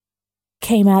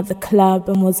came out the club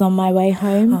and was on my way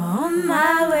home.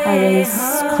 I was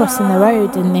crossing the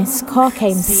road and this car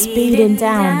came speeding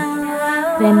down.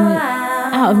 Then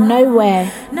out of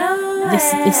nowhere,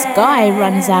 this guy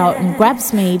runs out and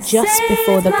grabs me just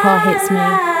before the car hits me.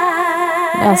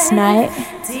 Last night,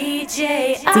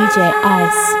 DJ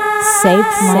Ice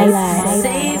saved my life.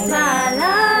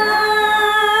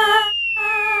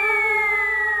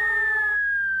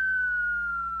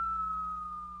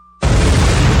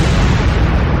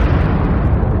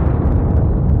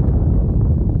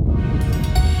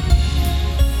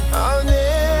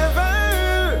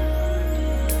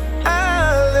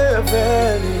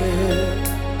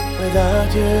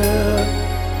 Without you,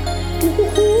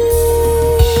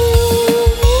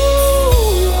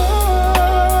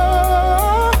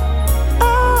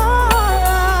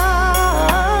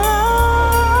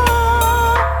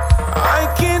 I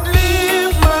can't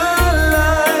live my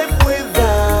life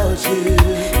without you.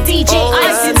 DJ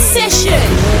Ice in session,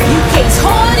 UK's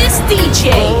hardest DJ.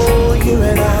 Oh, you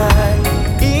and I,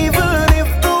 even if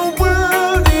the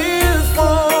world is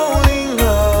falling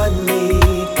on me,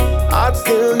 I'd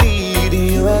still need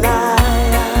you and I,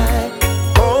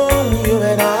 oh, you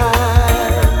and I.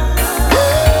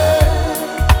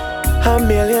 $1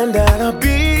 million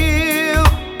bill,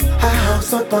 a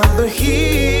house up on the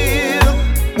hill,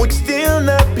 would still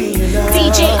not be enough.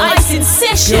 DJ Ice in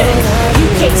session,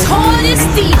 UK's hardest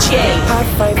DJ. I'd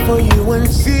fight for you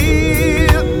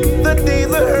until the day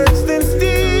the hurt stands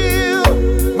still,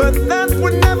 but that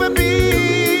would never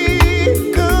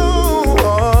be. Go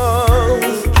on.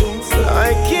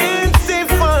 I can't stay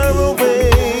far away,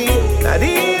 not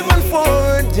even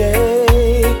for a day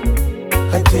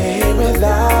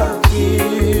without you.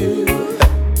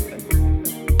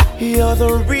 You're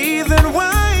the reason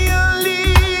why I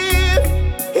live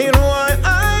and why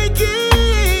I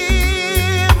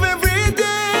give every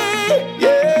day.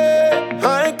 Yeah,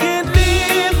 I can't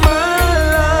live my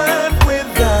life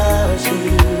without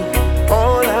you.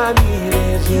 All I need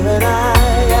is you and I.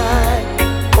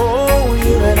 Oh,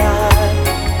 you and I.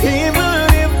 Even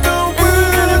if the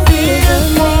world is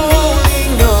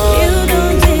falling on You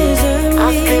don't deserve I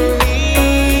me. still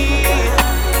need.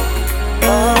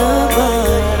 Oh,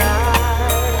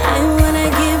 I wanna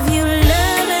give you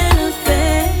love and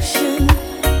affection.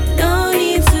 No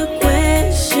need to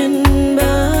question,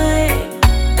 boy.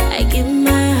 I give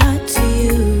my heart to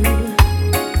you.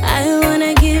 I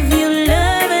wanna give you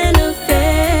love and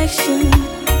affection.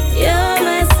 You're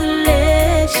my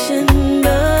selection,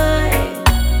 boy.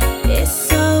 It's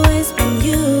always been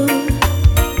you.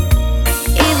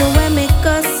 Even when me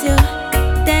cuss you,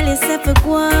 tell yourself a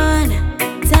one.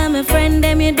 Tell my friend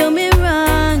them you do me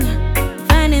wrong.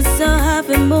 Find it so hard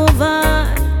to move on.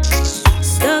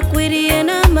 Stuck with you in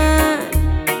a man.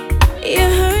 You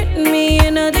hurt me,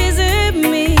 you don't deserve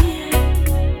me.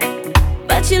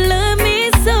 But you love me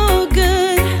so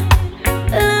good.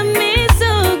 Love me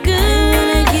so good. I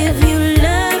wanna give you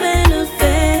love and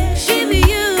affection. Give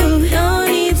you, no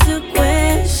need to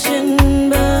question,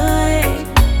 boy.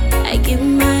 I give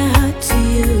my heart to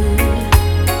you.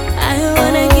 I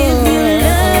wanna give you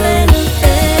love and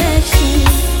affection.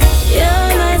 You're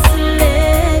my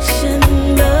selection,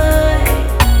 boy.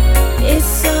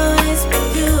 It's always for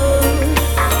you.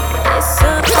 It's I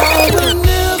will always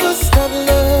never stop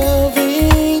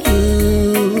loving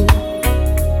you.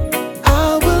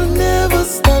 I will never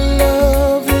stop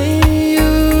loving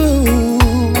you.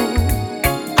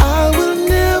 I will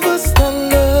never stop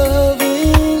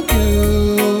loving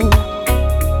you.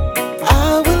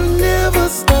 I will never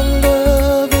stop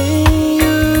loving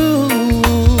you.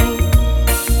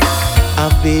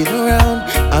 I've been around,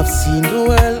 I've seen the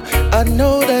world. I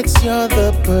know that you're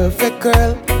the perfect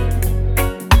girl.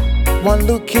 One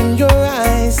look in your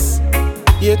eyes,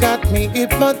 you got me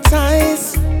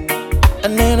hypnotized.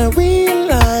 And then I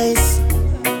realized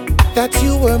that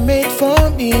you were made for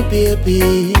me,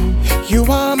 baby. You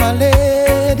are my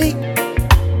lady,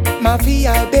 my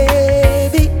VI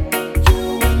baby.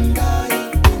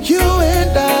 You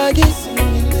and I,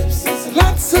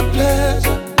 lots of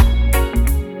pleasure.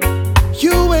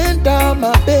 You and I,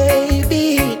 my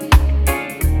baby.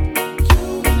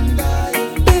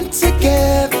 Been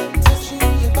together,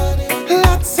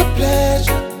 lots of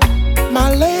pleasure, my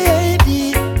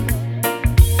lady.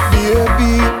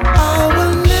 Baby, I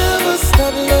will never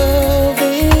stop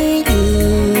loving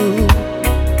you.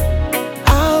 I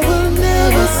will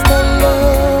never stop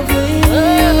loving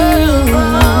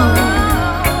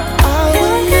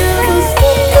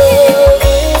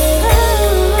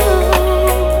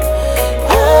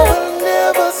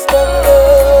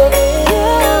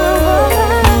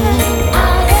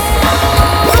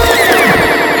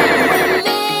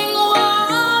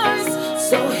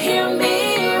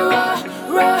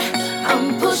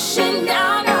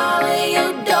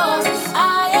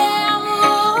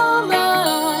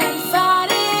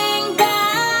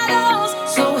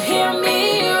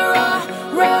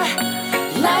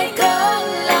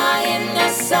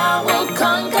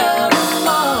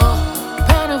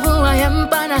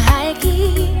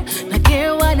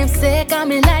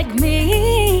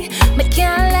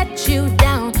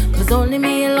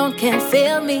no can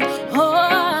fail me.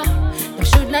 Oh, them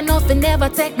should not know if never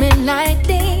take me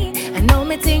lightly. I know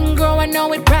me thing grow, I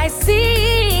know it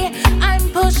pricey. I'm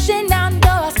pushing down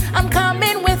doors, I'm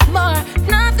coming with more.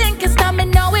 Nothing can stop me,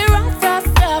 know it rough, rough,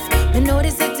 rough. Me know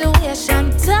the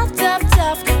situation tough, tough,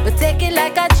 tough. But take it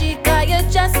like a G, cause you're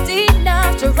just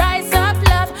enough to rise up,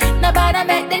 love. Nobody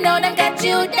make they know them get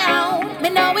you down. Me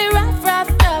know it rough, rough,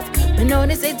 rough. Me know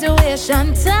the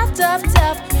situation tough, tough,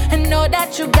 tough. And know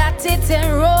that you got it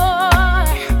and roar.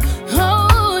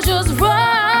 Oh, just roar.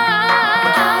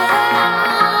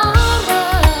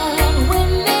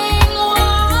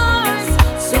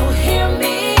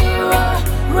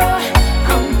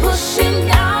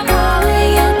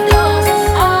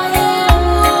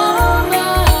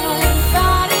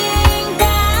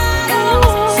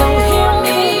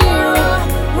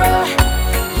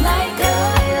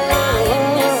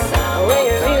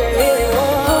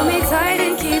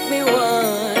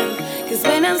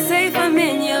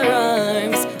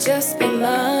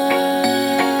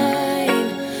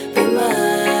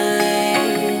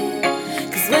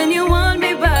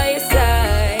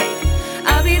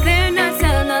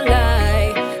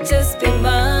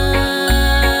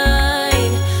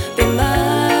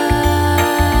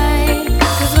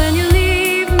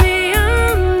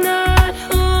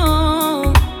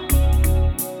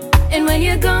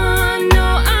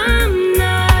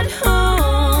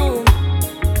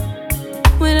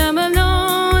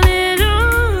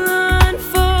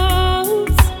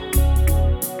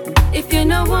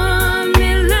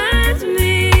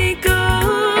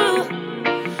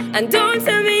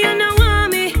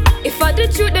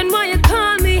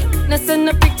 Send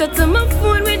a picture to my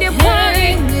phone with your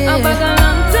party. I'm back a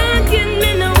long time, getting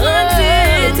me no want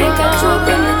it. Take a joke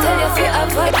and I tell you if you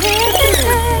have a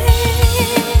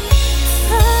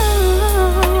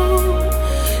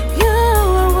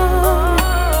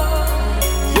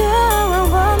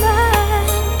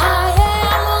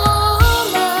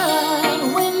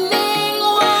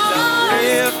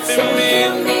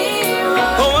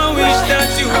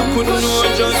could know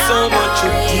just so much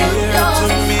you dear to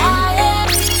me.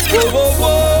 Whoa, whoa,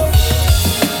 whoa.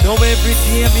 Now every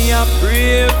day me I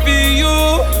pray for you.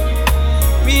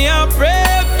 Me I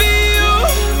pray for you.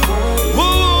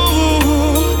 Woo.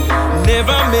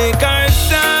 Never make her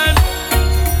stand.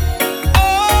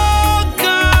 Oh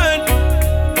God,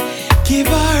 give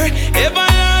her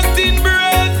everlasting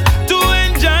breath to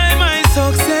enjoy my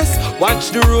success. Watch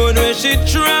the road where she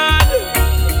trod.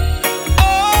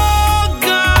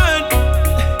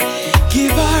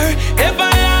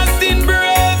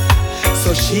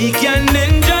 She can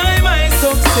enjoy my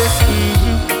success.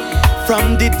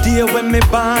 From the day when me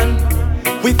born,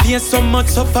 we face so much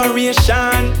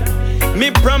separation.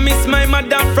 Me promise my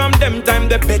mother from them time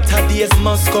the better days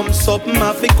must come. Something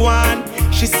have to go on.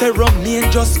 She said,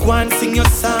 Romain, just go and sing your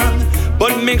song,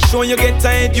 but make sure you get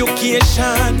an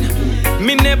education.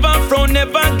 Me never frown,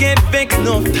 never get vexed.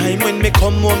 No time when me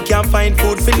come home can't find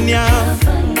food for nyam.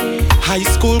 High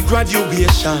school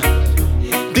graduation,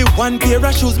 the one pair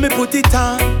of shoes me put it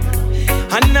on.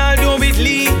 And although it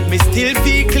lead, me still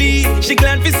feel clean. She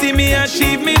glad to see me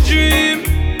achieve me dream.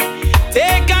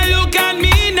 Take a look at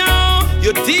me now.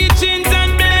 Your teachings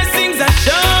and blessings are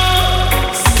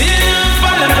shown. Still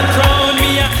follow the throne.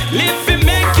 Me live to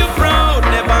make you proud.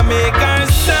 Never make her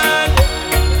sad.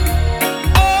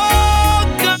 Oh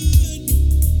God,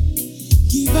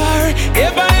 give her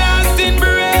everlasting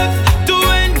breath to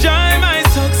enjoy my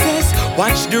success.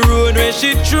 Watch the road where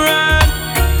she trod.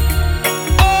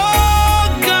 Oh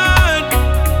God,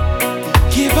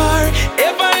 give her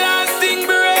everlasting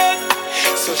breath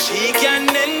so she can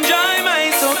enjoy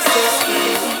my success.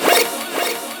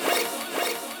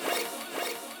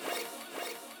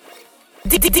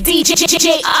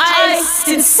 DJ Ice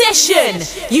in session,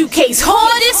 UK's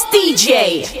hardest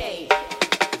DJ.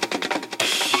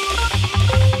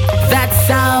 That's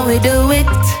how we do it.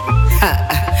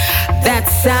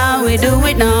 That's how we do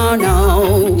it, no,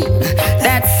 no.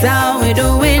 That's how we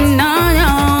do it, no,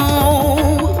 no.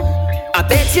 I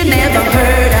bet you never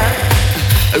heard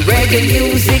of reggae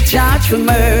music charged for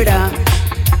murder.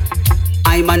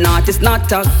 I'm an artist,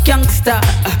 not a gangster.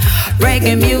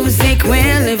 Reggae music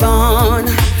will live on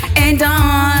and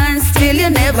on. Still you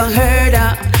never heard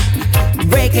of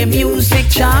reggae music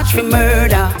charged for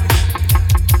murder.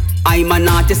 I'm an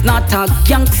artist, not a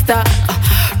gangster.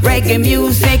 Reggae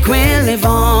music will live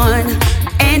on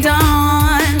and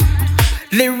on.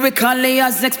 Lyrically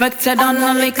as expected on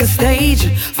a liquor stage.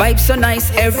 Vibes so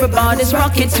nice, everybody's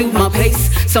rocking to my pace.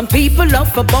 Some people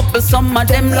love for bubble, some of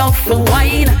them love for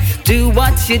wine. Do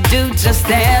what you do, just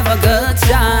have a good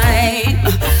time.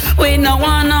 We no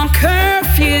want no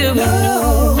curfew.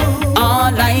 No.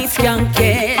 all I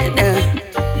skanking.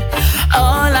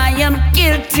 All I am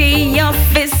guilty of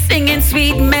is singing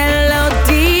sweet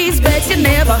melodies. Bet you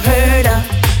never heard of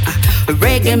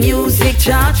reggae music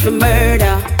charged for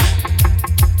murder.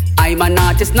 I'm an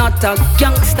artist, not a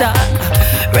gangster.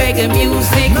 Reggae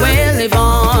music will live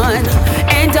on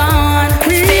and on.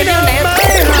 Queen Still of never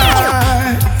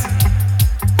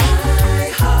my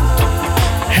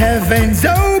heart. Heavens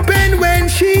open when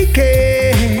she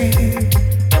came.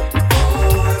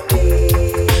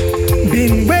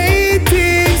 Been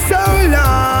waiting so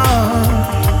long,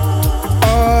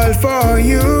 all for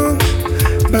you,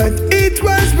 but it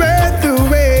was worth the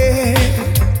wait.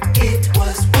 It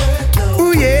was worth the wait.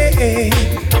 Ooh, yeah.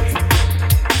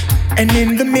 And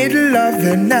in the middle of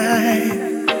the night,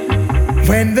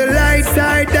 when the lights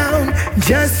are down,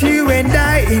 just you and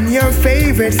I in your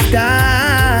favorite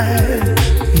style.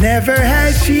 Never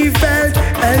has she felt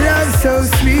a love so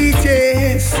sweet,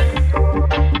 yes.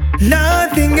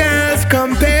 Nothing else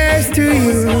compares to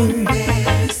you.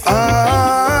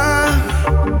 Ah,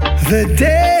 the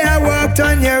day I walked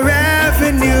on your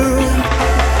avenue.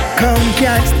 Come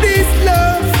catch this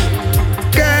love,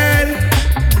 girl.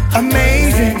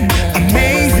 Amazing,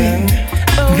 amazing.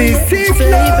 This is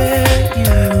love,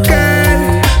 girl.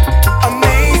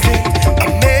 Amazing,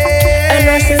 amazing. And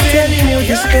I said telling you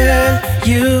this, girl,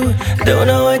 you don't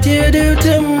know what you do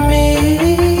to me.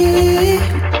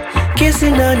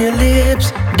 Kissing on your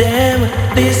lips, damn,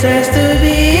 this has to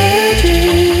be a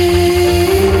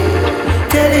dream.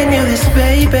 Telling you this,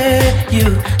 baby,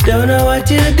 you don't know what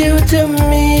you do to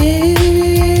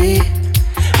me.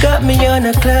 Got me on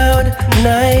a cloud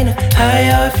 9, high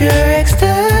off your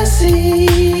ecstasy.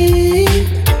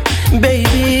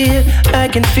 Baby, I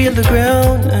can feel the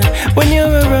ground when you're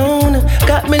around.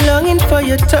 Got me longing for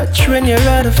your touch when you're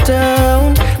out of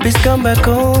town. Please come back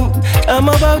home, I'm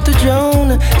about to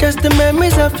drown. Just the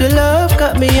memories of your love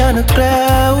got me on a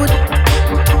cloud.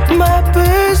 My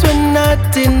prayers were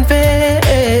not in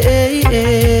vain.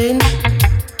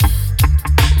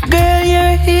 Girl,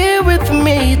 you're here with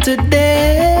me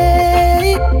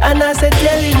today. And I said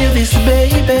telling you this,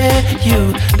 baby,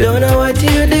 you don't know what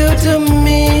you do to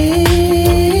me.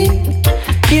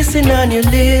 Kissing on your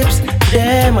lips,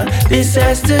 damn, this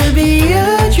has to be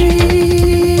a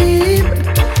dream.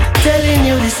 Telling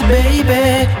you this,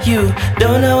 baby, you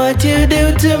don't know what you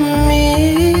do to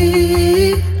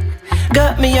me.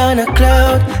 Got me on a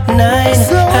cloud 9,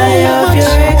 So high off much your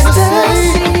I wanna ecstasy.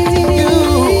 say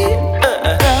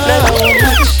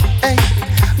hey,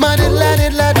 my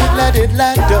diddle,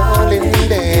 darling,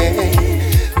 babe.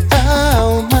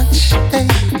 How much, hey,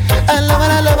 I love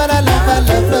it, I love it, I love it, I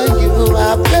love you,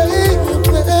 baby.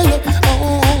 Oh,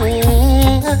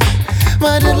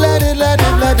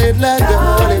 my diddle,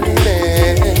 darling,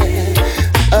 babe.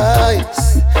 Oh, yes,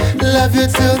 love you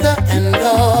till the end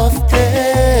of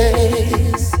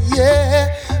days, yeah.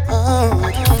 Oh,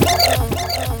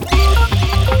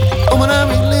 when I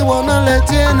really wanna let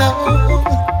you know,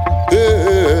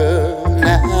 girl,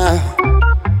 now.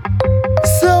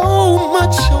 So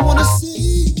much I wanna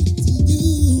see to you.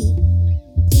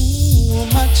 So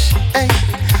much, hey,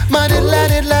 my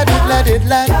diddle,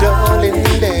 darling,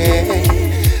 babe.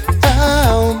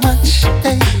 How much,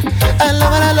 hey, I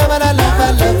love it, I love it, I love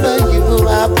it, I love you,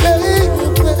 baby.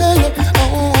 Oh,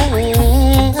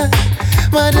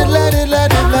 my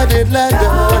diddle,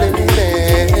 darling,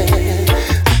 babe.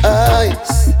 Oh,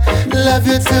 yes, love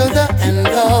you till the end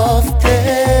of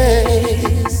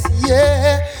days,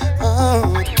 yeah. Oh,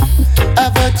 I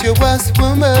thought you was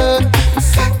woman,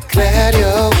 glad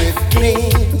you're with me,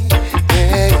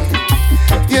 yeah.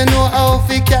 You know how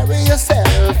to carry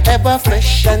yourself, ever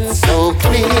fresh and so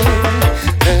clean,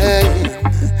 yeah.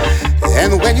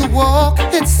 And when you walk,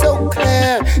 it's so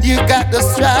clear, you got the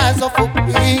strides of a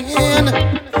queen.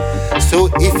 So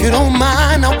if you don't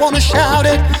mind, I wanna shout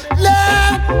it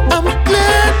loud. I'm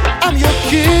glad I'm your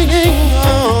king.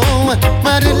 Oh,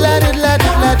 my diddle,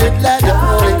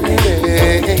 darling,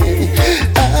 babe.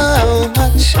 How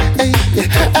much, hey,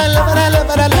 I love it, I love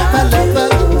it, I love it, I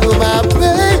love you, my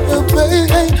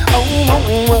baby. Oh,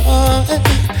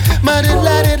 my diddle,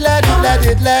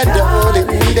 darling,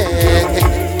 babe.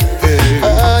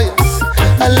 Oh, yes,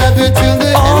 I love you till the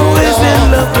end. Always in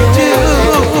love with you,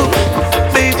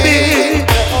 baby.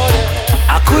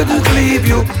 I couldn't leave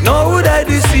you, nor would I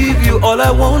deceive you. All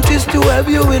I want is to have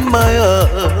you in my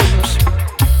arms.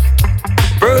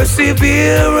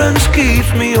 Perseverance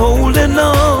keeps me holding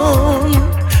on,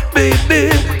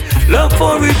 baby. Love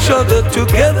for each other,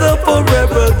 together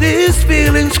forever. These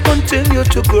feelings continue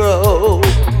to grow.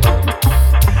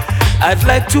 I'd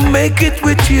like to make it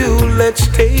with you, let's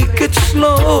take it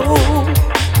slow.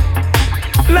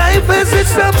 life has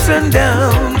its ups and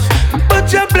downs,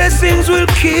 but your blessings will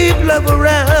keep love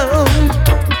around.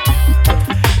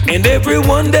 And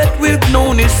everyone that we've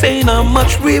known is saying how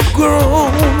much we've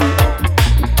grown.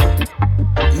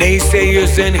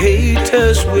 Naysayers and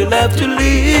haters will have to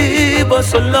leave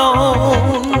us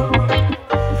alone.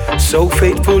 So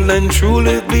faithful and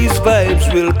truly these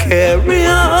vibes will carry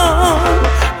on.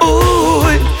 Ooh,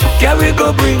 carry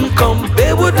go bring come.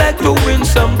 They would like to win,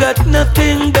 some got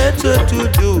nothing better to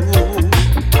do.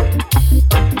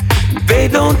 They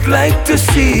don't like to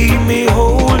see me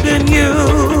holding you,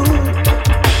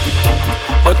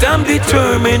 but I'm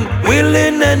determined,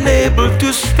 willing and able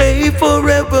to stay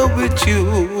forever with you.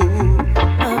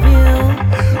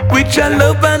 With your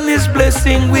love and His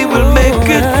blessing, we will make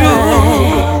it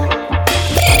through.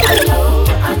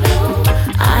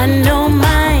 I know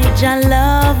my Jah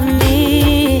love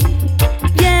me.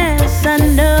 Yes, I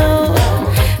know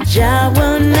Jah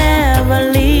will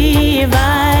never leave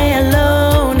I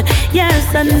alone.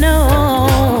 Yes, I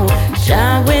know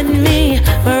Jah with me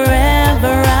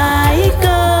wherever I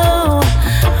go.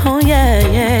 Oh yeah,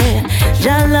 yeah,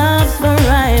 Jah loves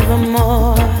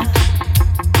forevermore.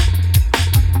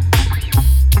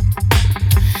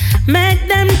 Make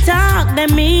them talk,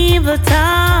 them evil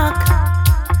talk.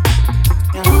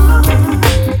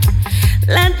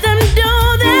 Let them do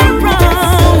their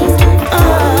wrongs.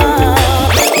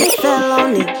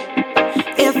 Felony,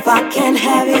 if I can't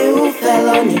have you,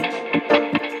 felony.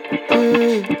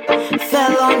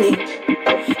 Felony,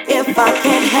 if I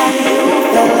can't have you,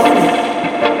 felony.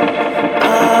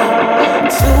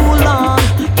 Too long,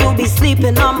 you be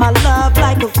sleeping on my love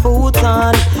like a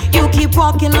futon. You keep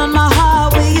walking on my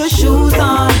heart with your shoes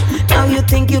on. Now you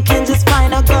think you can just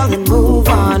find a girl and move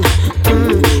on.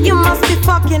 You must be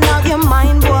fucking out your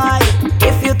mind, boy.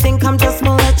 If you think I'm just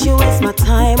gonna let you waste my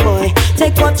time, boy,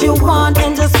 take what you want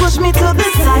and just push me to the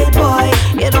side, boy.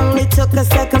 It only took a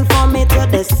second for me to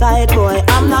decide, boy.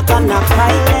 I'm not gonna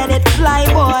cry, let it fly,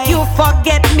 boy. You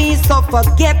forget me, so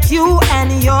forget you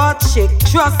and your chick.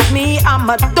 Trust me,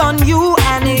 I'ma done you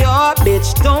and your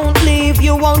bitch. Don't leave,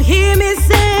 you won't hear me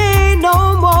say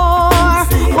no more.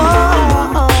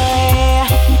 Whoa.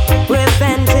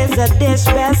 Revenge is a dish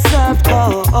best served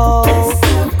cold.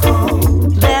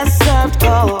 Best served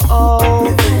cold.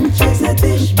 Revenge is a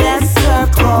dish best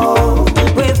served cold.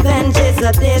 Revenge is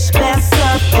a dish best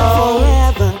served cold.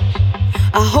 Forever.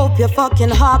 I hope your fucking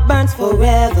heart burns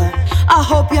forever. I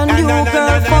hope your new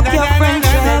girl fuck your friend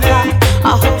Trevor.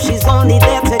 I hope she's only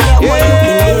there to get what you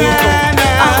can give her.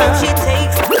 I hope she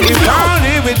takes. If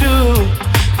only we do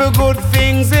the good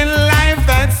things in life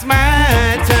that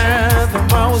matter the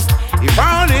most. If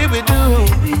only we do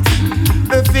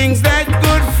the things that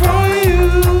good for you.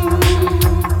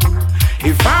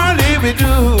 If only we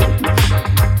do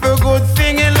the good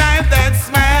thing in life that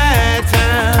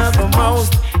matter the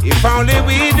most. If only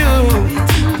we do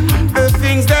the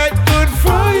things that good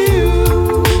for you.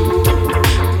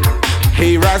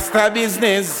 Hey, Rasta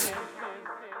business,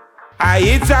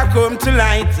 it a come to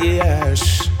light,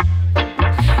 yes.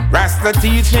 Rasta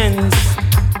teachings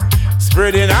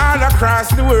spreading all across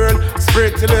the world,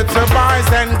 spread to little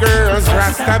boys and girls.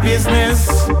 Rasta business,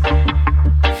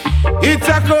 it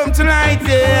a come to light,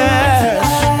 yes.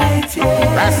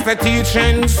 Rasta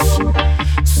teachings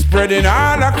spreading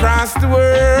all across the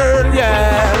world,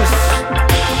 yes.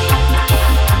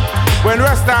 When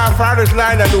Rastafari's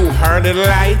light a do her the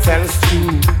light and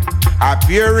stew, a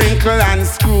pure wrinkle and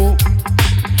screw.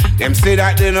 Them say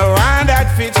that they know want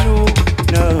that fit you.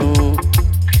 No.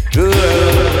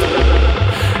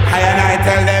 I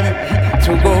tell them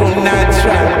to go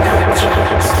natural.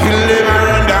 Still them a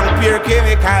run down pure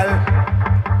chemical,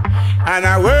 and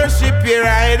I worship your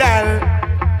idol.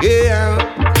 Yeah.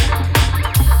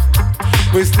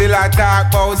 We still a talk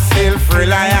about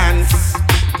self-reliance,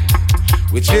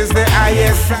 which is the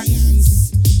highest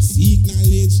science. Seek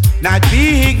knowledge, not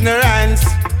be ignorant.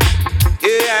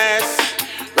 Yes,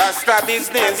 Rasta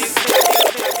business.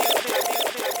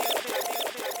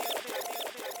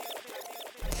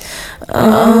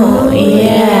 Oh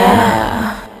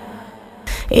yeah,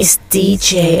 it's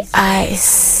DJ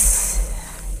Ice.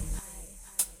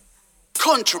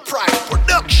 Country Pride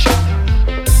Production.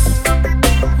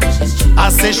 I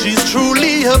say she's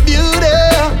truly a beauty,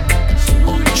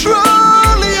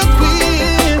 truly a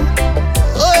queen.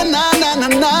 Oh na na na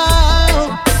na.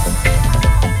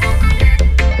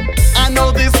 I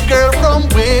know this girl from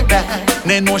way back.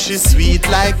 They know she's sweet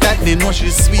like that. They know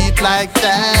she's sweet like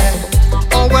that.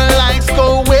 Our lives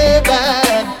go way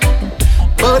back,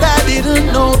 but I didn't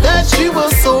know that she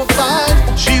was so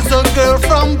fine. She's a girl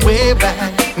from way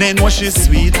back. They know she's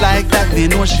sweet like that. They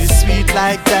know she's sweet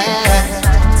like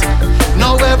that.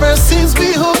 Now ever since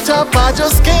we hooked up, I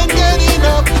just can't get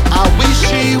enough. I wish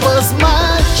she was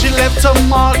mine. She left a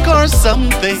mark or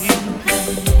something.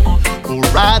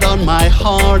 Right on my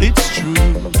heart, it's true.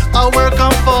 I work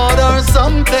on comfort or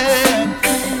something.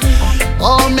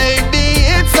 Or maybe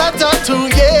it's a tattoo,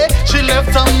 yeah. She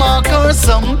left a mark or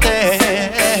something.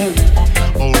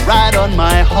 Oh, right on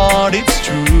my heart, it's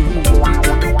true.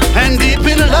 And deep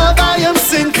in love I am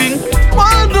sinking,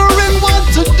 wondering what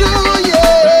to do,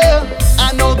 yeah.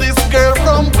 I know this girl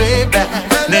from way back.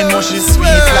 They know she's sweet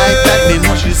like that. They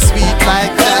know she's sweet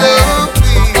like that.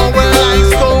 Our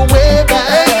lives go way back.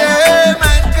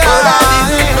 But I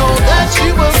didn't know that she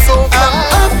was so fine.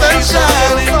 Up and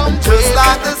shining, just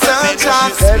like the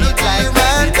sunshine. Sweet like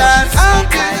mankind. How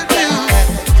can you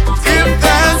give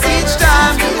thanks each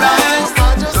time you rise?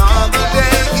 Another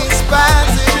day is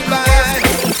passing by.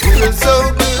 Feels so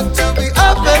good to be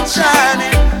up and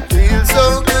shining. Feels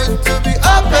so good to be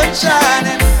up and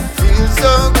shining. Feels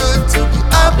so good to be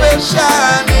up and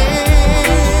shining.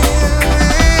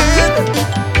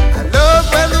 I love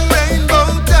when the rainbow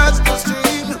touches the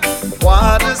stream.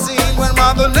 What a scene when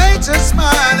Mother Nature's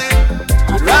smiling.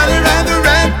 Riding around the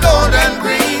red, gold and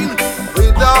green,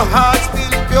 with our hearts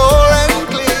being pure and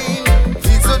clean.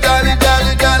 Feel so jolly,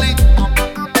 jolly, jolly.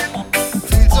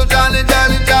 Feel so jolly,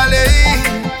 jolly, jolly.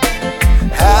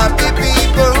 Happy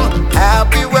people,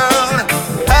 happy world,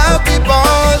 happy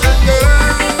boys and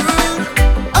girls.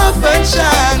 Up and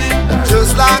shining,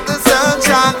 just like the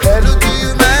sunshine. Hello to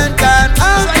you, mankind.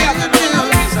 How can you do?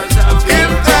 Give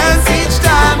thanks each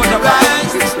time you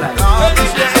rise. All the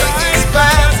day is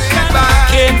passing by.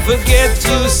 Can't forget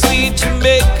you, sweet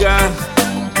Jamaica.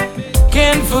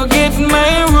 Can't forget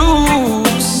my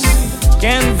roots.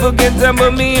 Can't forget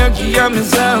about me, I'm a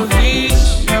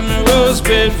salvation. I'm a rose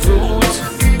bed fruit.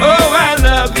 Oh, I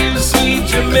love you, sweet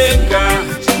Jamaica.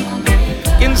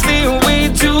 Can't stay away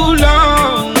too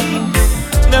long.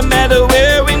 No matter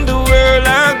where in the world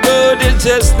I go, there's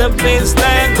just a place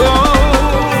like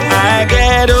home. I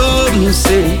get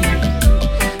homesick,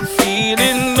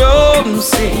 feeling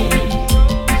homesick.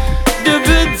 The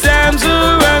good times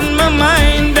are on my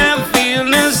mind, I feel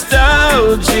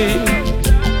nostalgic.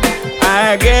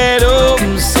 I get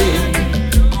homesick,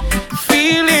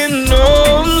 feeling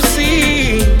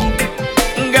homesick.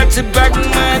 Got to pack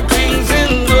my things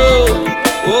and go.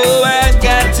 Oh, I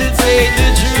got to take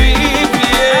the trip,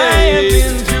 yeah. I have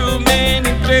been through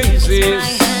many places,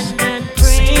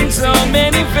 seen so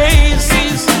many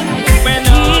faces. When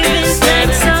all is said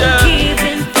and done,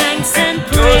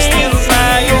 you're still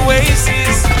my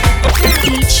oasis.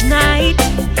 Each night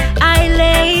I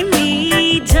lay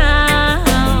me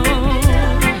down,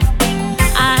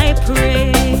 I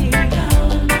pray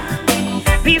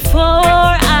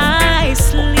before I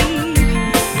sleep.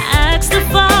 Ask the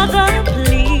Father,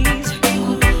 please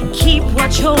keep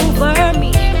watch over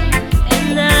me,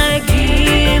 and I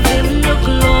give Him the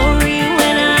glory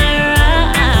when I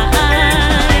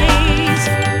rise.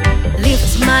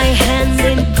 Lift my hand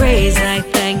in praise, I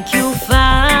thank you,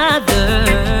 Father.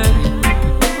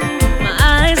 My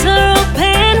eyes are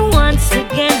open once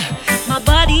again, my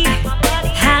body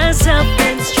has health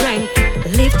and strength.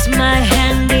 Lift my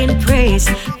hand in praise,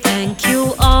 thank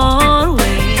you always.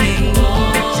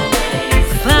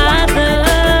 Father,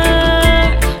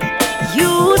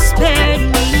 you spared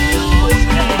me.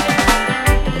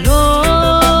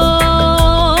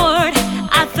 Lord,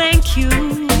 I thank you.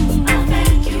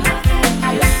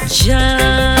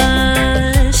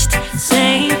 Just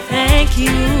say thank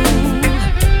you.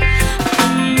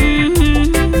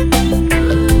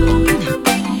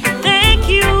 Thank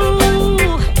you.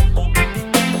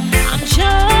 I'm just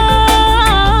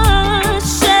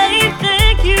saying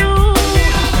thank you.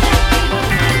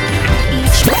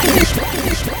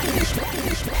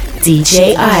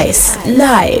 DJ Ice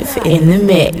live in the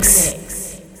mix.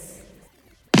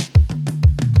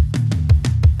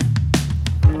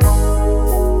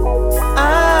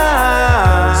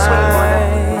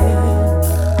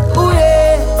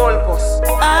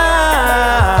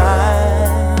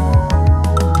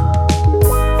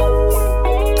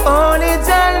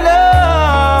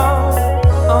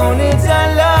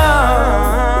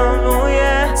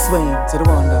 To the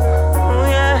wonder. Oh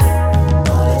yeah.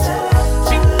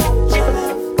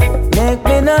 Make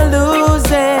me not lose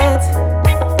it.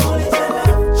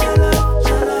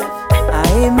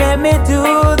 I made me do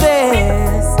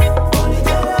this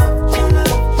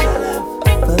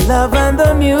for love and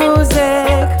the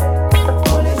music.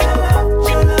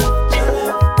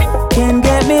 Can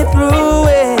get me through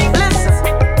it.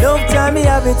 Love time me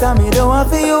have it and me don't want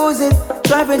to use it.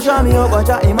 Try to draw me up,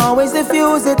 but him always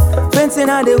diffuse it. Fencing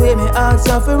on the way, me ask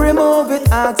him for remove it.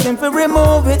 Ask him for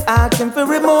remove it, ask him for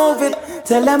remove it.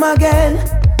 Tell them again,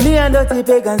 me and dirty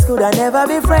pagans could I never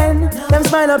be friends. Them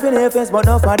smile up in their face, but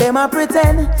no for them I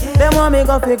pretend. Them want me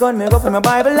go for gun, me go for my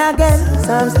Bible again.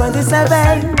 Psalms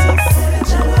 27.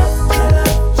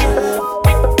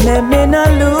 Let me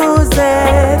not lose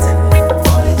it.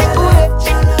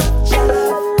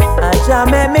 Jah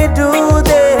make me do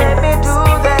this.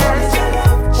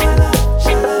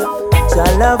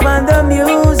 Jah love and the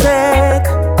music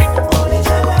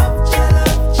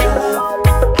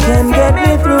can get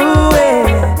me through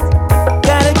it.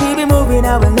 Gotta keep it moving,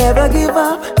 I will never give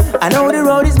up. I know the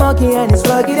road is murky and it's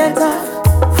rugged and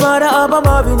tough. Father up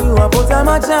above in you, I put on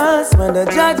my trust. When the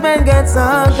judgment gets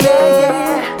ugly,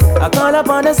 I call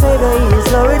upon the Savior, He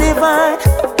is Lord divine.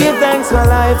 Give thanks for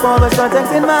life, always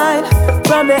protecting mine.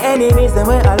 From the enemies, then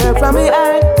when I learn from the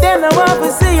eye, then I want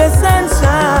to see your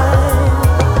sunshine.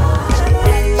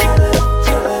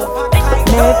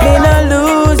 Make me not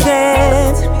lose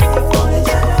it.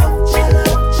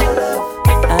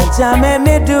 And Jah make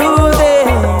me do this.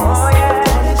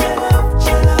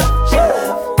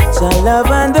 Jah love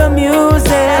and the music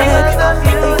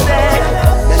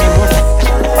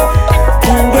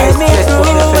can get me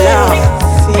through it.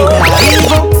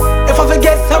 If I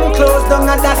forget some clothes down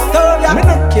at that store, yeah.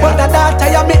 But the daughter,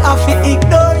 yeah, me have to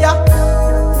ignore ya.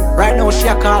 Right now she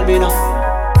a call me now.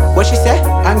 What she say?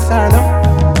 Answer her now.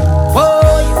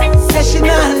 Oh, say she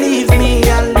not leave me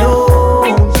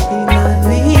alone. She not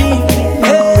leave me.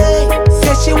 Hey,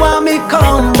 say she want me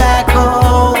come back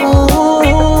home.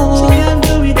 She can't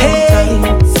do it. Hey,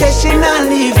 say she not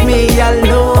leave me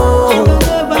alone.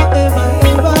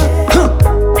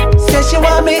 Say she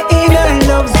want me in her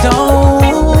love zone.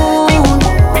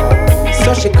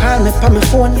 So she call me from my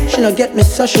phone. She no get me,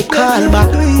 so she call back.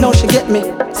 Now she get me,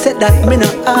 said that me no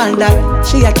all that.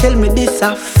 She a tell me this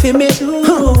a fi me.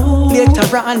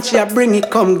 Later on she a bring it,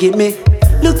 come give me.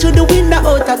 Look to the window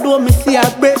out the door, me see her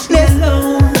breathless.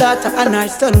 Daughter and her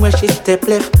son where she step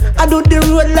left. I do the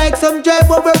road like some drive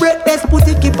over breathless. Put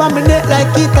it keep on me neck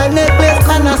like it a necklace.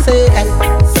 And I say, hey,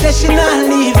 say she not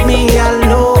leave me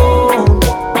alone.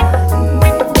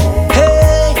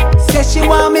 Hey, say she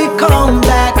want me come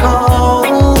back home.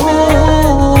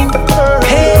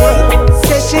 Hey,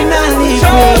 say she not leave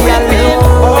me alone.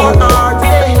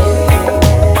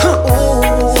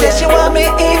 Say she want me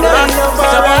in her love.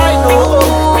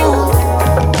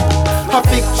 A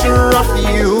picture of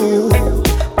you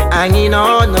hanging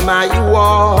on my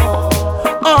wall.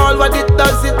 All what it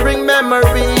does, it bring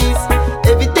memories.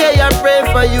 Every day I pray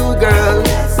for you, girl.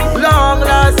 Long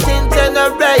lasting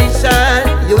generation.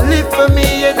 You live for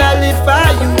me and I live for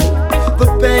you. The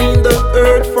pain, the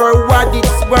hurt, for what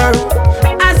it's worth,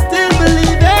 I still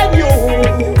believe in you.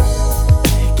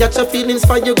 Catch your feelings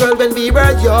for you, girl, when we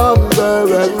were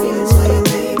younger.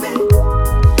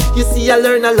 You see, I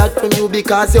learn a lot from you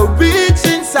because you reach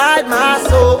inside my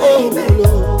soul.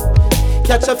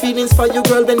 Catch your feelings for you,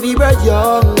 girl, when we were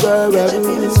younger.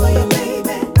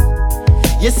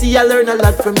 You see, I learn a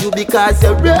lot from you because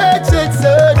you reach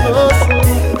inside my soul.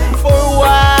 For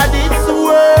what it's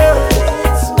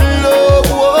worth, love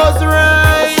was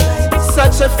right.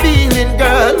 Such a feeling,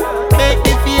 girl, make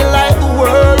me feel like the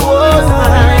world was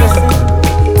mine.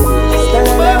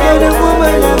 You're the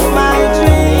woman of my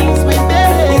dreams.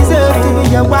 Deserve to be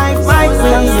your wife, my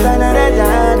queen.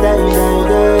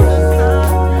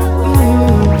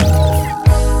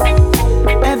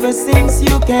 Ever since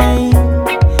you came,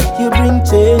 you bring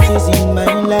changes in my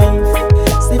life.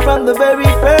 See, from the very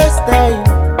first time,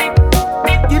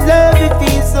 you love it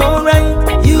feels so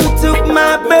right. You took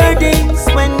my burdens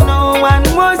when no one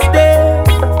was there.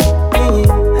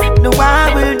 Yeah. No,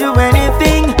 I will do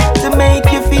anything to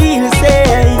make you feel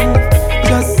safe.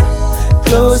 Just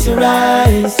close your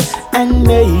eyes and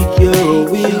make your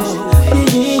wish.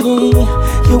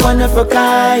 You one of a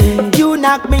kind. You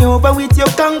knock me over with your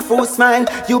kung fu smile.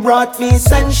 You brought me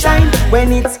sunshine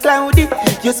when it's cloudy.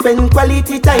 You spend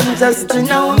quality time just to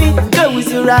know me. Close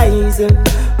your eyes,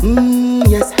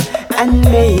 yes, and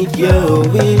make your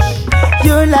wish.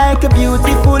 You're like a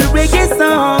beautiful reggae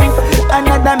song,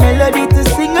 another melody to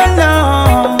sing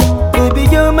along. Baby,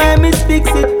 you're my Miss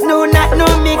Fix-It. No, not no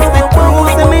mix, but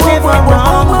prove me never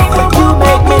wrong. You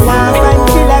make me laugh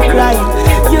until I cry.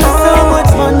 You're so much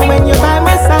fun when you're by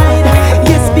my side.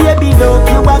 Yes, baby, love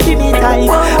you are give me tight.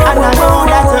 And I know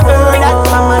that you heard that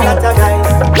from a lot of guys.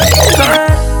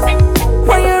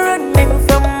 Why you running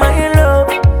from my love?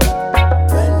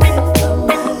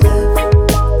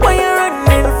 Why you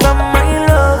running from my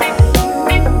love?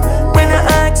 When I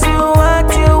ask you what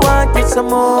you want, it's some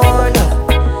more.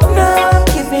 No,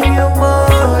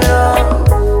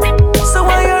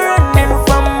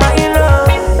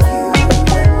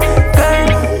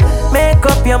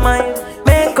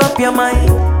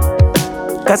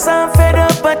 'cause I'm fed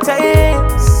up at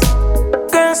times.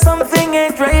 Girl, something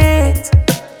ain't right.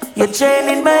 You're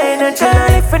draining my energy.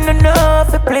 If you don't know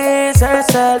if you please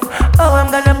herself, oh, I'm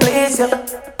gonna please you.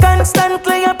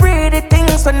 Constantly you breathe the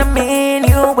things when I mean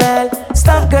you well.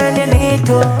 Stop, girl, you need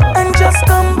to, and just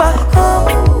come back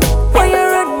home. Why you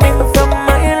running from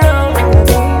my love?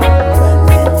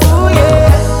 Ooh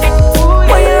yeah.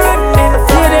 Why you running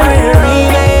from my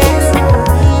love?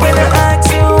 When I ask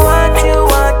you what you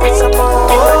want, it's a more.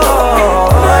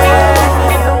 Oh yeah.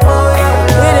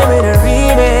 Hit it with a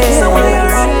remix. So why you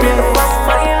running from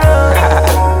my love?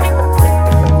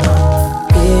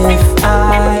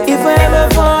 If I ever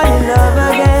fall in love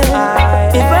again,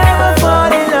 if I ever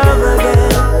fall in love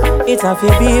again, it's have to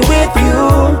be with you,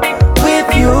 with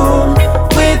you,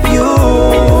 with you.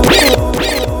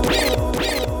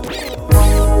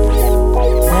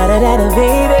 Da da da da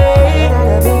baby.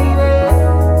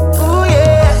 Ooh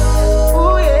yeah,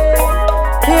 ooh yeah.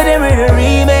 Hit it with a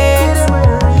remix.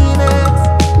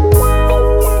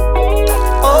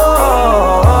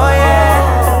 Oh yeah,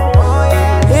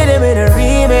 hit it with a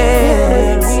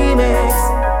remix.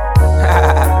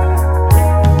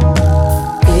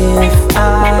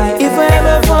 If I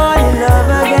ever fall in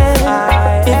love again,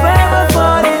 if I ever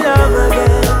fall in love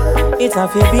again, it's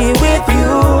have to be with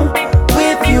you,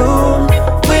 with you,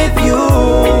 with you.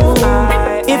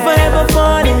 If I ever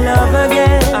fall in love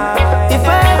again, if I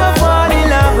ever fall in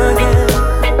love again,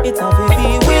 it's have to be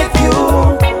with you,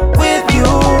 with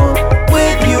you,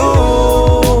 with you.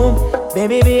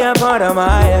 Baby, be a part of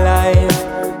my life,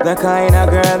 the kind of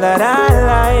girl that I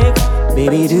like.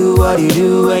 Baby, do what you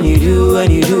do when you do when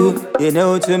you do, you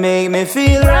know, to make me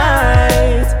feel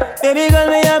right. Baby girl,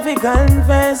 me have to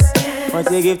confess, what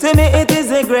you give to me, it is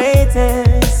the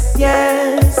greatest.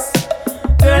 Yes,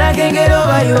 girl, I can't get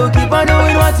over you. Keep on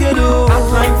doing what you do. I'm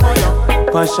fine for you.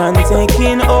 Passion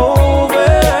taking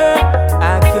over,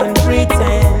 I can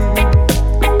pretend.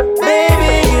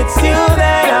 Baby, it's you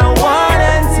that I want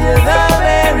until the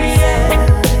very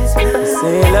end.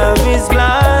 Say love is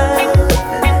blind,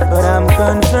 but I'm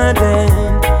confident.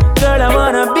 Girl, I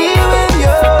wanna be with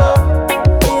you.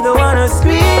 I don't wanna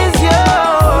squeeze you.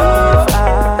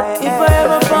 If I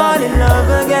ever fall in love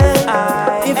again,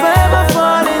 if I ever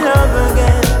fall in love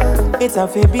again, it's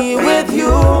have to be with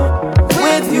you,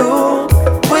 with you,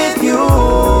 with you.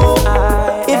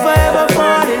 If I ever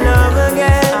fall in love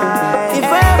again, if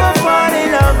I ever fall in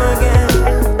love again,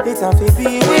 it's have to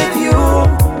be with you,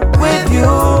 with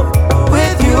you,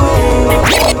 with you.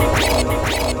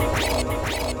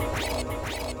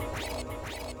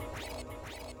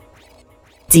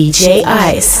 DJ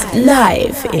Ice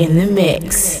live in the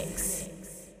mix.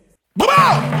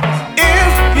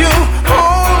 If you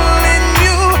only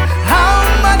knew how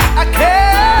much I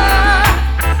care,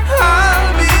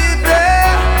 I'll be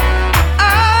there. I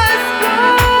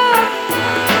swear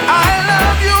I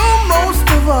love you most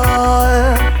of all,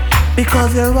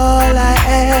 because you're all I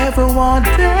ever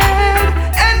wanted.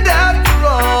 And after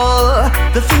all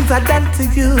the things I've done to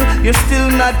you, you're still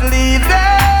not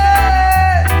leaving.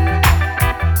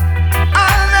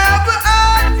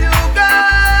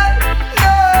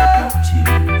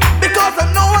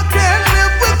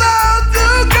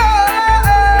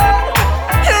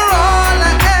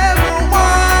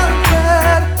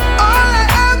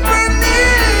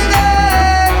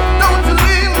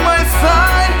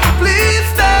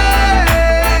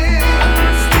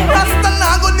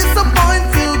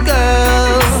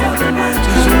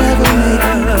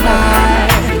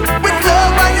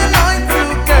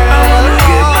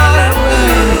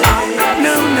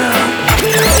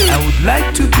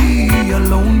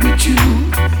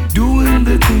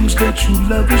 That you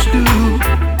lovers do.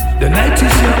 The night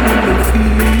is young and the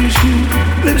feeling is new.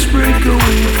 Let's break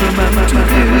away from out to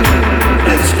view.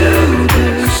 Let's do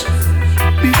this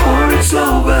before it's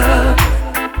over.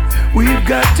 We've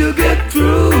got to get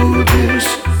through this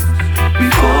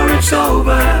before it's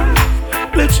over.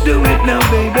 Let's do it now,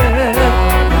 baby,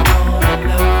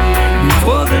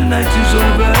 before the night is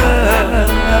over.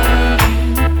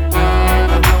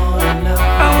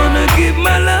 I wanna give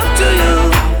my love to you.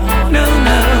 No,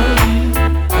 no.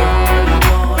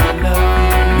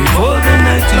 Before the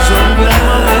night is over,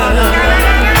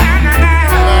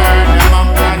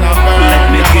 let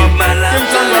me give my love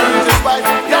to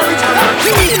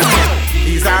you.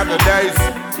 These are the days,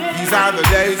 these are the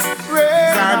days,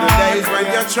 these are the days when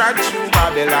you trod through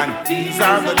Babylon. These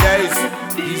are the days,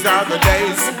 these are the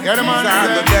days, these are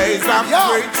the days of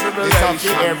great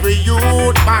tribulation. Every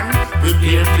youth man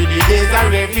prepare for the days of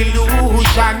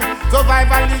revolution.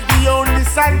 Survival is the only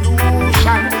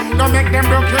solution. Don't make them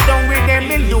broke you down with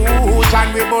them illusion.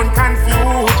 We burn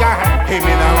confusion. Hey, me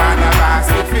no want a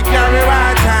basket for carry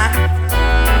water.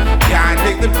 Can't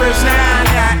take the pressure,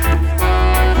 yeah.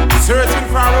 Searching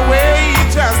for a way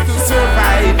just to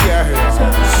survive, yeah.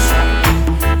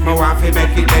 Me want to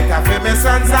make it better for my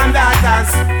sons and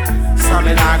daughters. So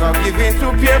me not go give in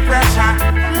to peer pressure.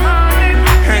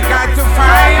 Ain't got to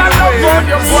find a way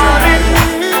to survive.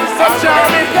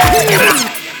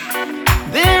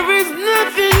 There is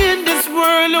nothing in this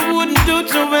world I wouldn't do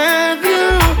to have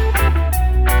you.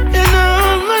 And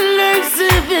all my life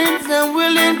savings I'm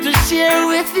willing to share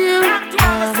with you.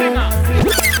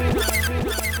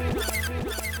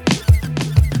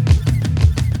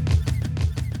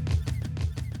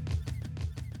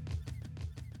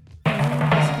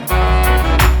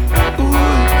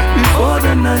 Before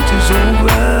the night is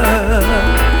over,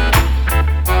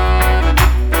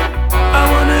 I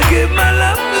wanna give my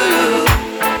love to you.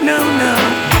 No,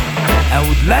 I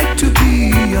would like to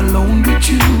be alone with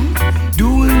you,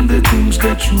 doing the things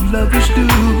that you lovers do.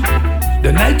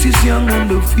 The night is young and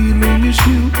the feeling is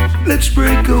new. Let's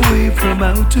break away from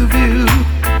out of view.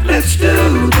 Let's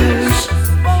do this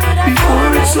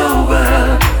before it's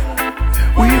over.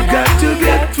 We've got to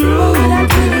get through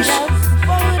this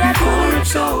before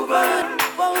it's over.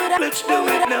 Let's do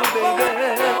it now,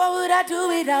 baby. What would I do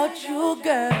without you,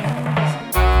 girl?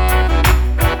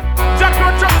 Jack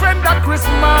not your friend that Chris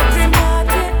Martin.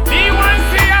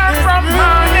 D1CR from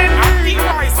Harlem.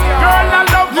 Girl, I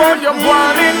love all you're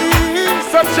wanting.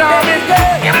 So charming.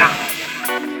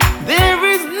 There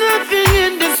is nothing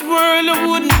in this world I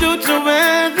wouldn't do to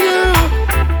have you.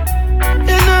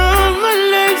 And all my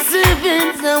life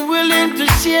savings I'm willing to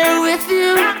share with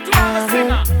you.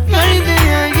 Climb the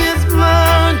highest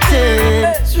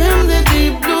mountain, swim the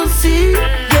deep blue sea,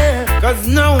 yeah. Cause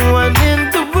no one in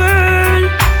the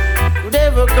world could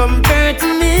ever compare to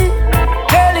me.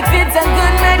 Girl, if it's a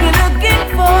good man you're looking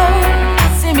for,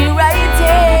 see me right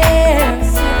here.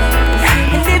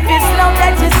 And if it's love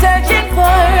that you're searching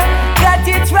for, got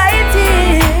it right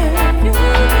here.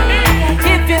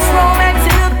 If it's romance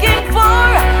you're looking for,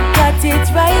 got it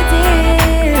right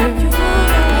here.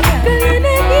 Girl, you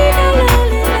don't need no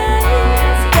lonely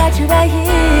nights, got you right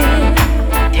here.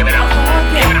 Give it up.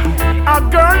 A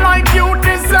girl like you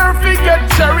deserve to get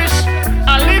cherished.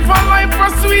 I live a life for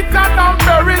sweeter than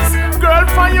berries. Girl,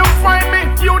 for you find me,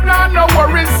 you don't no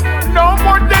worries. No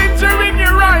more danger in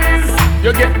your eyes.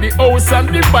 You get the house and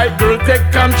the bike, girl,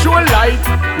 take control light.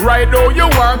 Ride how you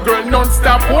want, girl,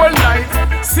 non-stop all night.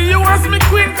 See you as me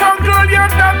queen, come girl, you're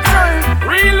that time.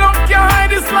 Real up your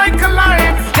hide is like a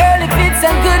light. Girl, if it's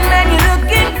a good man you're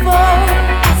looking for,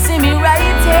 see me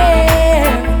right here.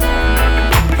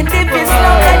 And if it's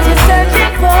love that you're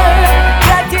searching for,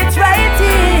 got it right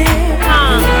here.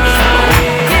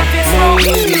 If it's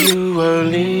maybe you are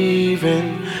leaving,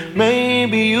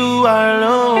 maybe you are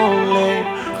lonely.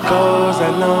 Cause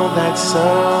I know that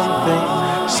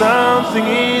something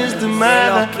is the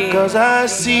matter. Cause I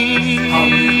see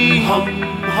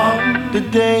the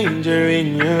danger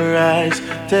in your eyes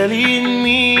telling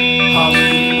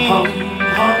me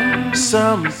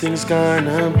something's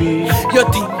gonna be. You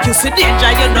think you see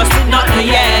danger, you don't see nothing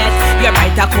yet. You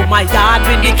might have come my yard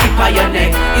with the keep on your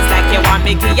neck. It's like you want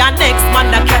me give your next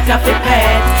man the cat of the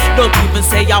pet. Don't even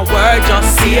say a word,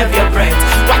 just save your breath.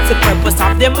 What's the purpose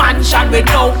of the mansion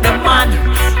without the man?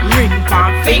 Ring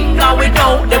pan finger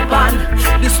without the band.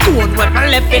 The stone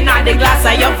weapon left in the glass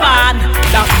of your van.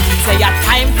 That means say your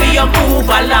time for you move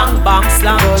along. Bang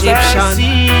slam Egyptian.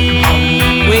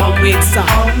 Quick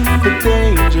sound. The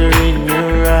danger in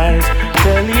your eyes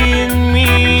telling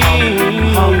me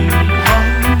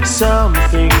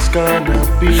something's gonna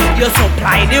be. You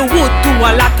supply the wood to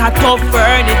a lot of tough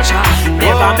furniture.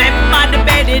 Never remember the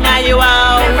bed in your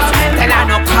house. Tell her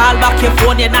no call back your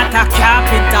phone, you're not a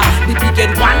carpenter. The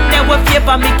biggest one that will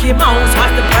favor Mickey Mouse.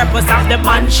 What's the purpose of the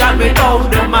mansion without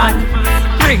the man?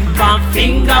 Ring pan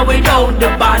finger without the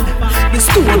band. The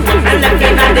stone will be left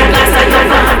in the glass of your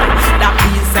van. That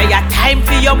means say your time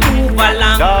for you move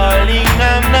along. Darling,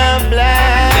 I'm not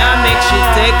blind. Yeah, make sure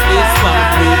take this one.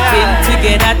 We've been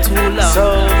together too long.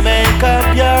 So make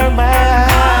up your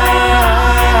mind.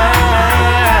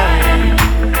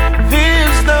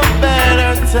 There's no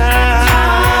better time.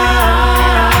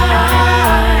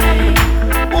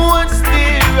 What's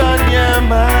there on your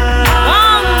mind?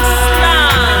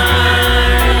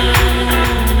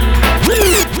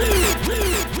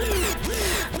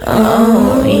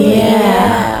 Oh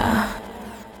yeah,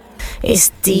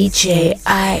 it's DJ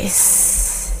Ice.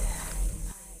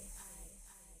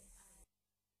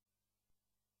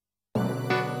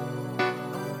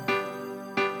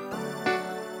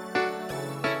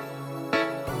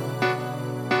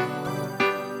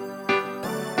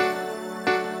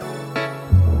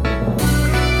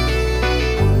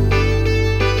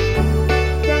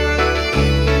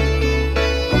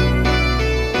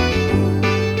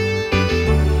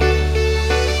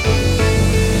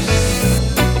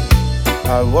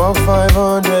 I'd walk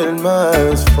 500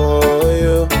 miles for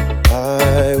you.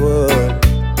 I would.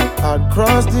 I'd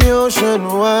cross the ocean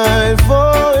wide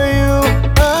for you.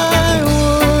 I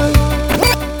would.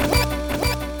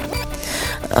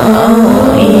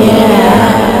 Oh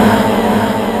yeah,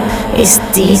 it's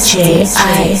DJ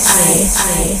Ice.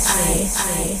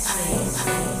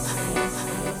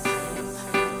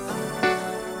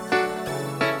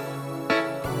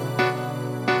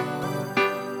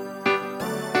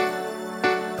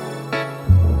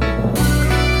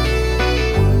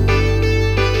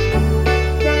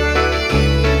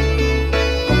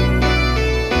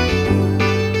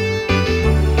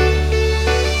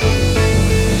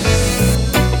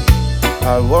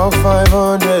 I'd walk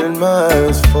 500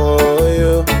 miles for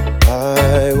you.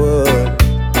 I would.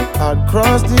 I'd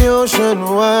cross the ocean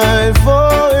wide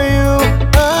for you.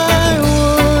 I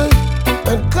would.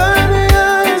 I'd climb the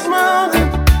highest mountain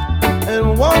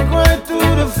and walk right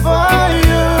through the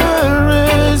fire and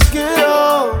risk it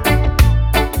all.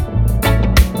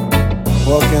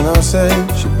 What can I say?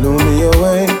 She blew me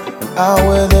away, and I'll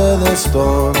weather the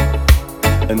storm.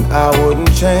 And I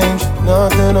wouldn't change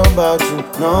nothing about you,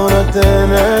 no,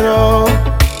 nothing at all.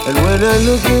 And when I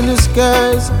look in the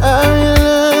skies, I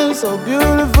realize how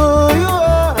beautiful you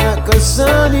are, like a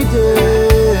sunny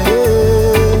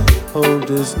day. Hope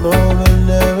this moment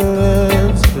never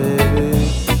ends, baby.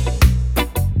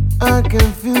 I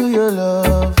can feel your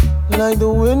love, like the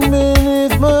wind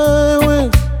beneath my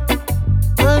wings.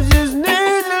 I just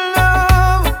need the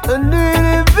love, I need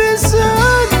it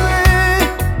beside me.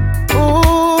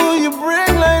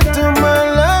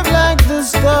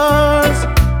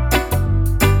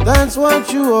 That's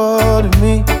what you are to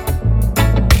me.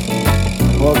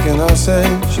 What can I say?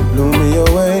 She blew me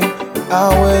away, and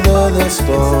I'll weather the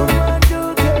storm.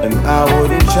 And I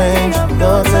wouldn't change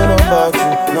nothing about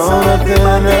you, no,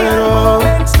 nothing at all.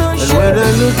 And when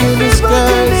I look in the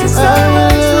skies, I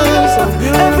realize how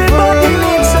beautiful Everybody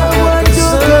needs someone to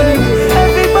care.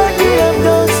 Everybody have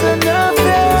done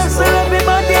nothing, so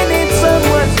everybody needs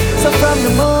someone. So from the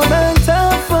moment I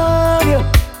found you,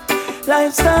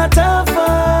 life starts to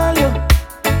fall you.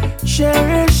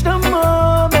 Cherish the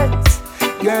moments.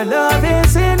 Your love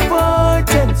is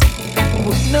important.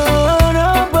 With no one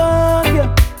above you.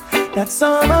 That's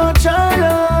how much I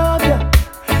love you.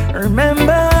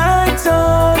 Remember I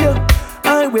told you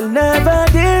I will never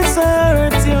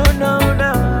desert you, no,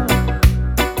 no.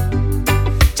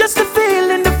 Just the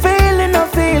feeling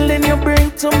you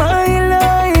bring to my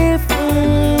life.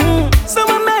 So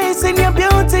amazing, your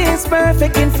beauty is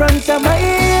perfect in front of my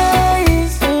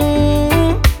eyes.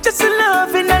 Just the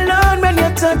loving alone when you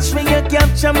touch me, you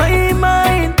capture my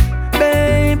mind.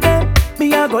 Baby,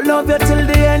 me I go love you till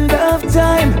the end of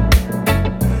time.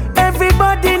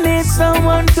 Everybody needs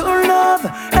someone to love.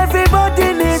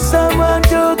 Everybody needs someone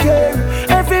to care.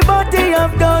 Everybody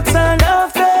have doubts and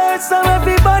affairs, so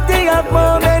everybody have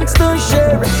moments to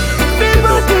share.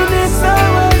 Everybody needs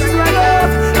someone to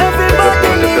love. Everybody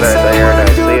needs someone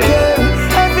to care.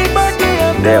 Everybody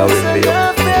have doubts and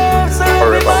affairs, so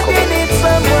everybody needs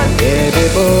someone. Baby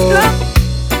boo,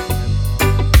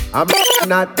 I'm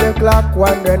not the clock,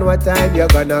 wondering what time you're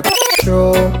gonna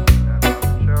through.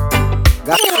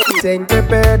 Got something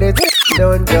prepared, it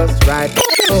don't just right.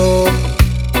 Oh,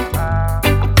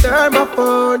 turn my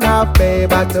phone off,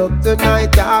 babe. I took the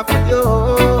night off for you.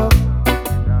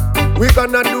 We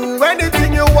gonna do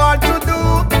anything you want to do.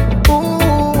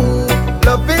 Ooh,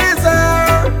 love is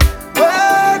her,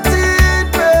 waiting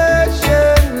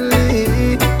patiently,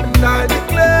 and I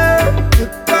declare you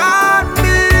got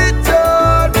me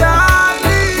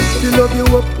totally. You love you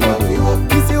up,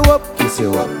 kiss you up,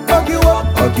 hug you up,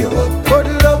 cuddle up,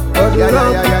 cuddle up.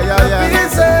 Love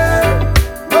is her,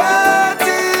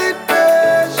 waiting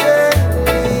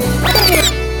patiently.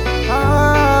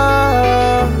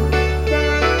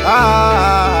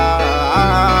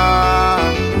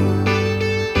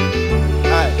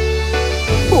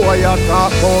 Boy, you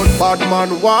talk about bad man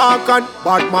walk and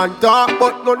bad man talk,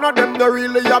 but none of them no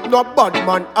really have no bad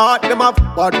man heart. Them have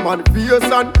bad man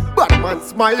face and bad man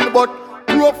smile, but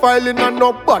profiling and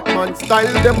no bad man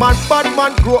style. Them and bad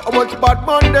man grow how much bad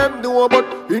man them do, but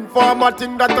informer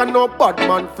think that a no bad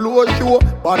man flow show.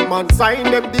 Bad man sign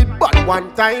them did bad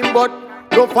one time, but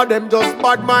no for them just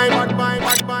bad mind. Bad mind,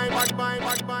 bad mind, bad mind,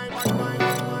 bad mind, bad mind.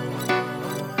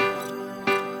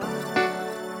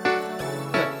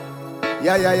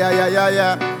 Yeah.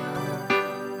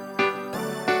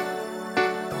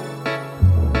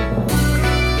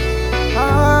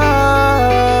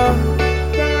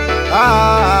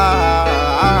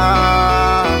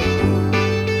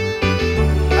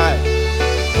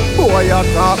 Boy, Why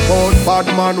you talk about bad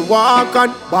man walk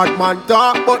and bad man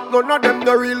talk, but none of them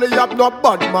don't really have no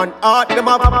bad man heart. Them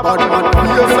have bad man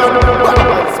face and bad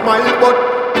man smile, but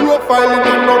profiling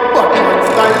and no bad man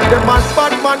style. Them and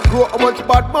bad man grow how much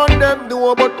bad man them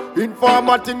do, but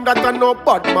informer thing that a no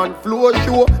bad man flow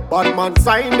show. Bad man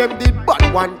sign them did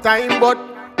bad one time, but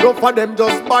no for them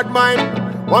just bad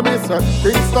mind. What me say?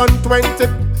 Kingston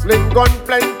 20, sling gun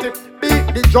plenty.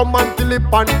 Beat the drum until it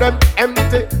pan them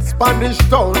empty. Spanish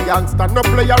town youngster no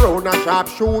play around a sharp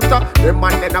shooter. Them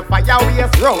man then a fire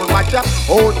waste round. Watch ya.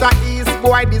 Outer east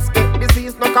boy this get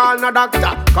disease no call no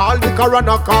doctor. Call the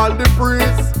coroner, call the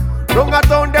priest. Long a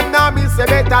town them now me say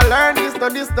better learn this no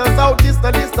south this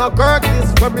no Kirk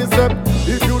this. When me say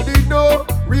if you did know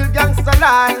real gangster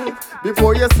life,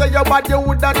 before you say your bad you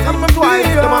woulda think twice.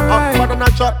 Them a up bad and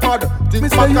a shot bad. Think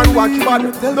back and watch bad.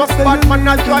 No bad man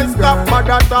a try stop bad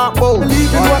a talk about.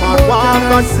 Bad man walk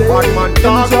and bad man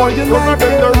talk about. None of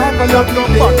them no really have no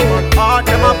bad man heart.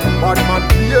 Them a bad man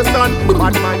face and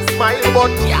bad man smile,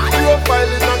 but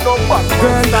profiling and no bad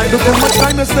man style. Look how much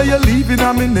time you say you're leaving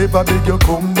and me never beg you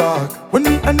come back. When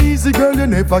me uneasy girl you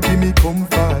never give me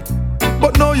comfort,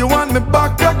 but now you want me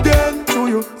back again. So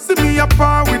you see me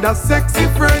apart with a sexy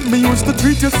friend. Me used to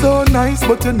treat you so nice,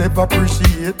 but you never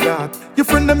appreciate that. Your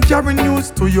friend them carry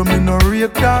news to you, me no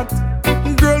rate that.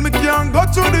 Girl, me can't go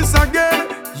through this again.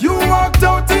 You walked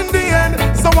out in the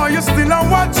end, so why you still a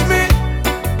watch me?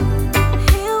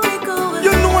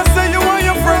 You know I say you want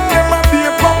your friend, them might be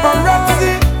a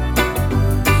paparazzi.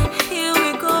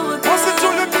 Once it you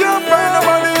can't find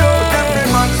nobody else, can be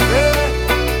match me.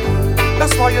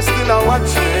 That's why you still a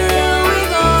watch me.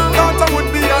 Thought I would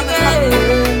be unhappy,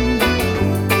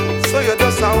 so you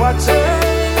just a watch me.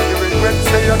 You regret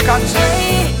say you catch me.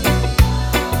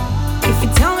 If you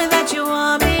tell me that you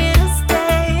want me to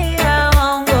stay, I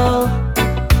won't go.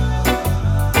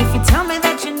 If you tell me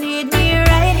that you need me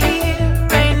right here,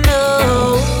 right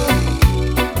now,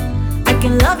 I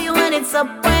can love you when it's up,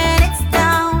 when it's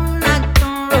down, I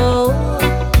can roll.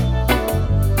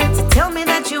 So tell me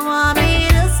that you want me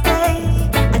to stay.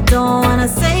 I don't wanna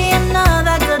say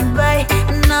another goodbye,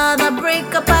 another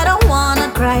breakup, I don't wanna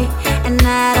cry, and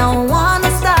I don't wanna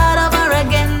start over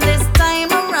again this time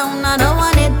around. I don't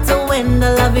want it to end.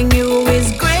 The loving you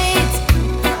is great,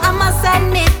 I must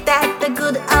admit that the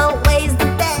good outweighs the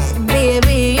bad.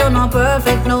 Baby, you're not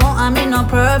perfect, no, I mean not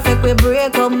perfect. We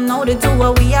break up, now the two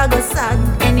of we are go sad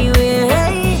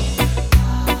anyway.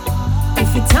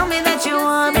 If you tell me that you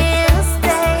want me to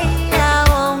stay, I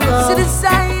won't go. See the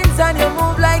signs and you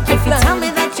move like you fly. If you tell me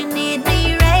that you need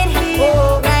me right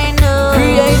here, right now,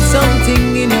 create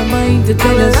something in your mind to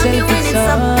tell yourself it's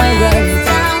alright.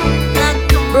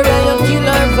 Brother, you kill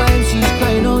her vibe, she's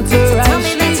crying out her eyes.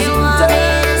 She's in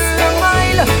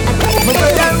turmoil. My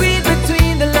brother, read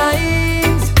between the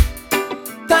lines.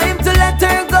 Time to let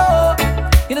her go.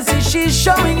 You know, see she's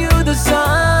showing you the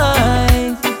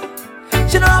signs.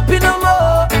 She not happy no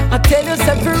more. I tell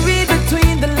yourself to read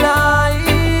between the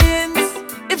lines.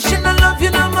 If she not love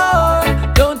you no more,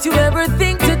 don't you ever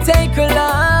think to take her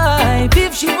life.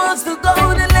 If she wants to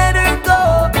go, then let her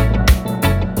go.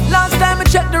 Last time I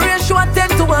checked the ratio at 10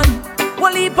 to 1.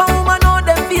 One leap a woman know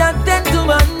them fear 10 to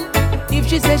 1. If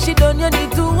she says she done, you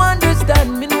need to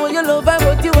understand. Me know you love her,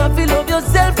 but you have to love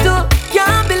yourself too.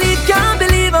 Can't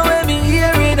believe how I'm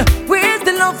hearing. Where's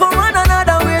the love for one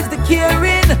another? Where's the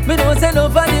caring? Me know say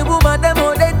love for the woman, them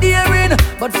all they daring.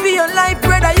 But for your life,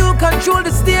 brother, you control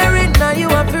the steering. Now you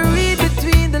have to read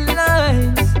between the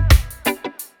lines.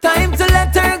 Time to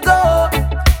let her go.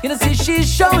 You know, see she's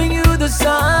showing you the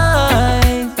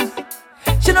signs.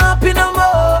 She not happy no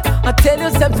more. I tell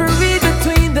yourself to read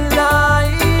between the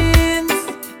lines.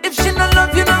 If she not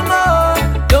love you no more,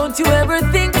 don't you ever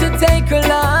think to take her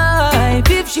life.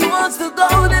 If she wants to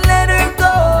go, then let her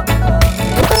go.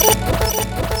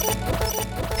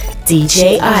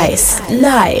 DJ Ice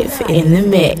live in the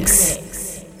mix.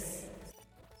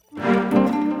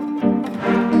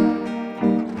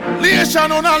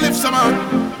 Leation on our lips, man.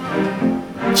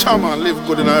 Chama, live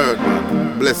good in the earth,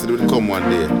 man. Blessed will come one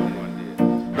day.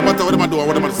 No matter what them do or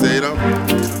what them say, you know.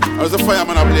 I was a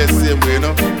fireman, I play the same way, you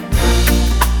know.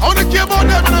 I want to care about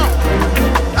them, you know.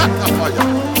 That's a fire.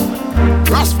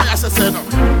 Ross fire, I say, you know.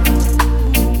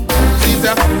 See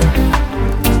them?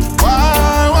 Why?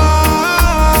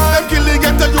 Them kill the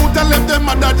get the youth and left them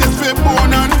mother just feel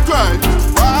born and cry.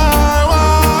 Why?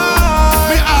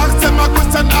 Me ask them a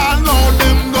question, I'll know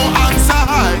them go answer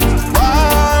high.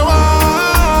 Why?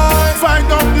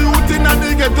 Find out the youth in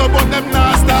the ghetto, but them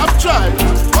not stop try.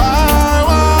 Why?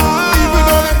 Even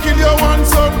though they kill your one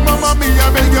son, mama, me I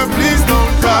beg you please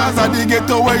don't. Cause I the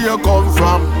ghetto where you come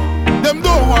from. Them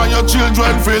don't want you your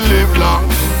children feel live long.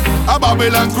 A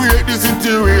Babylon create the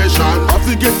situation. Have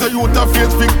to get the youth to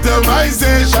face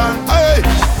victimization. Hey,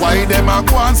 why them a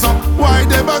go on so? Why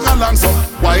them a go along so?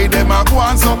 Why them a go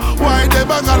on so? Why them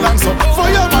a go along so?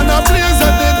 Fireman a blaze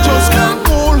and they just can't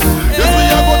cool. Yes, we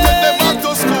a go take them back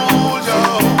to school, yo.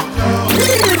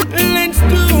 Let's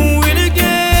do it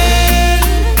again.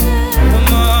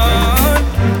 Come on,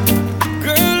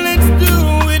 girl, let's do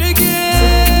it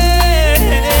again.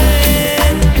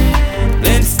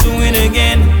 Let's do it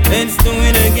again. Let's do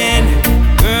it again.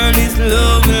 Girl, this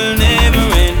love will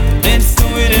never end. Let's do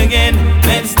it again.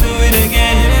 Let's do it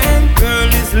again. Girl,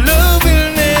 this love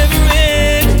will never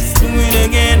end. Let's do it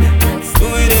again. Let's do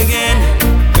it again.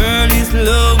 Girl, this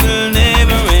love will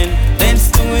never end. Let's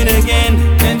do it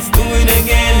again. Let's do it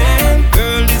again.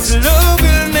 Girl, this love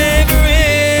will never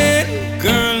end.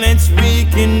 Girl, let's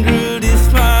rekindle this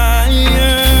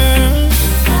fire.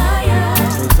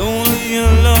 'Cause only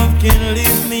your love can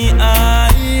lift me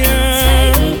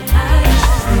higher.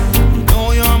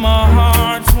 Know you're my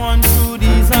heart's one true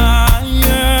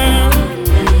desire.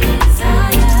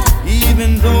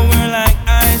 Even though we're like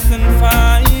ice and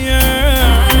fire.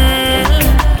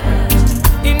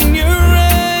 In your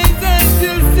eyes I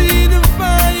still see the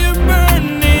fire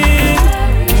burning.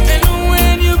 And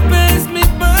when you pass me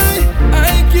by,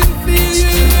 I can feel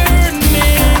you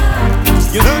yearning.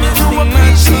 You're missing my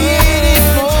touch. I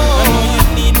know you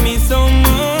need me so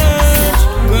much.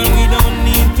 Girl, we don't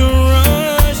need to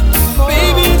rush.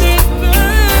 Baby, this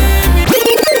time.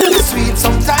 Sweet,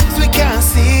 sometimes we can't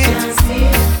see it,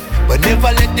 but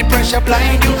never let the pressure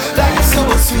blind you. Life's so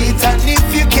sweet, and if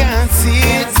you can't see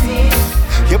it,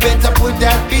 you better put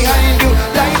that behind you.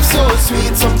 Life's so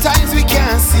sweet, sometimes we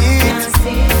can't see it.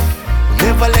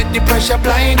 Never let the pressure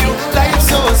blind you. Life's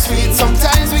so sweet,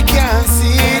 sometimes we can't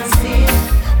see it,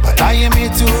 but I am here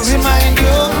to remind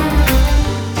you.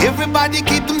 Everybody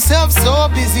keep themselves so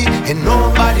busy and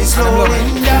nobody's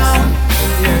slowing down.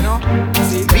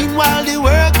 Meanwhile the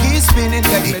work is spinning,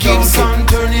 it keeps on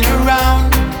turning around.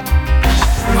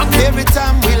 Every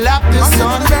time we lap the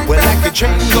sun, we're like a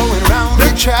train going round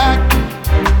the track.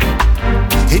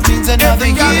 It means another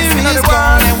year is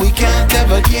gone and we can't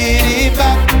ever get it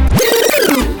back.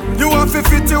 You want to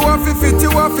fit, you want to fit,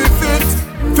 you want to fit.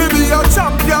 To be a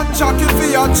champion, jockey for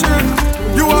your chick.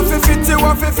 You want to fit, you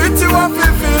want to fit, you want to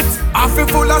fit. I feel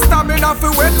full of stamina,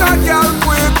 feel wet a girl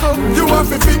quick. You want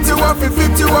to fit, you want to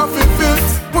fit, you want to fit.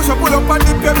 Push up, pull up and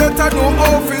dip, you better know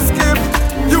how to skip.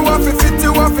 You want to fit,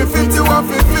 you want to fit, you want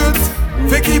to fit.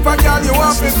 To keep a girl, you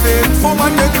want to fit.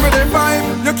 Woman, you give me the vibe,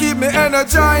 you keep me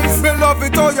energized. Me love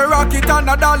it how you rock it and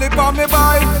a dolly for me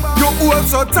vibe. You hold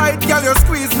so tight, girl, you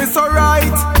squeeze me so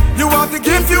right. You have the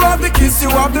gift, you have the kiss, you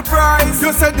have the prize.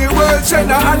 You said the world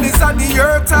China and this and the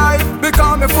earth type.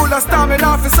 Because me full of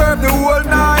stamina to serve the whole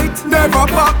night. Never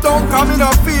pop down, come in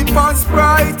a feet pan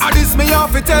Sprite. And this me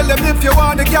have to tell them if you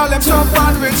want the girl, them jump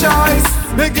and rejoice.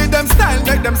 Me give them style,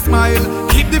 make them smile.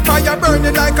 Keep the fire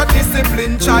burning like a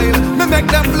disciplined child. Me make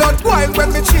them blood wild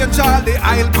when me change all the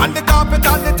aisle. On the carpet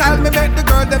and the tile, me make the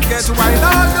girl them get wild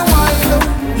all the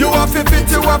while. You have to fit,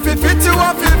 you have to fit, you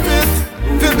have to fit.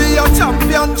 To be a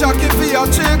champion, jockey for your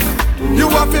chick. You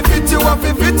have to fit, you have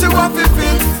to fit, you have to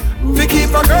fit. To keep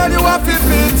a girl, you have to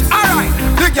fit. Alright,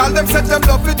 the girl them said them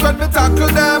love it when me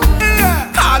tackle them.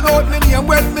 Call out me name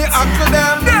when me uncle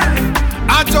them.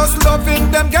 I just loving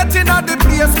them getting out the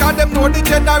place, cause them know the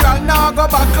general now go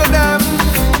back to them.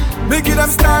 Me give them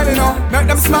style, you know, make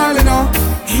them smile, you know.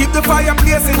 Keep the fire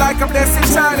blazing like a blessing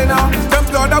shining, you know. Them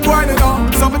blood are boiling, you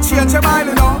know, so me change your mind,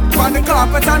 you know. On the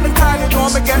carpet and the tile, you know,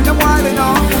 me get them wild, you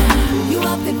know. You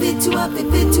have to fit, you have to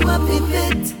fit, you have to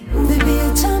fit. To be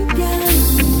a champion.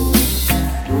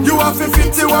 You have to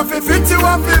fit, you have to fit, you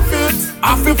have to fit.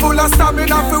 I feel full of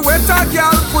stamina, I feel wet a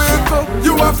girl quick.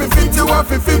 You have to fit, you have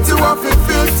to fit, you have to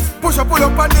fit. Push up, pull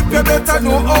up and dip, you better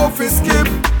know how to skip.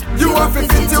 You have to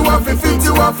fit, you have to fit,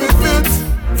 you have to fit.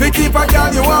 To keep a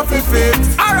girl, you have to fit.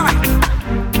 Alright.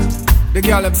 The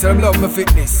girl them say them love my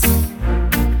fitness,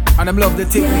 and them love the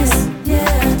thickness.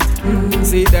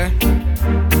 See it there?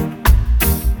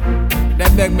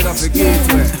 Them beg me not forget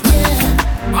it.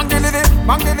 Bang the living,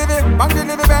 bang the living, bang the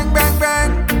living, bang, bang,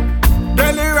 bang.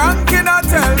 Belly ranking, I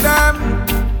tell them.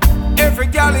 Every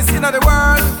girl is in the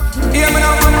world. Hear me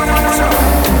now,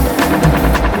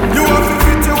 you have to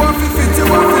fit, you have to fit, you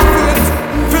have to fit.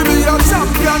 To be a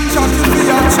champion, jockey for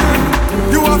your chick.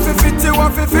 You have to fit, you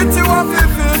have to fit, you have to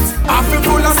fit. I feel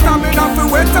full of stamina, I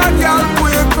feel wet a girl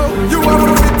quick. You have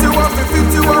to fit, you have to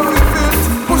fit, you have to fit.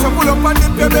 Push up, pull up and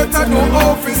dip, you better know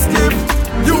how to skip.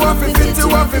 You have to fit, you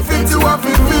have to fit, you have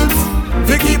to fit.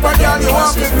 To keep a girl, you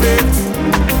have to fit.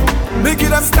 Make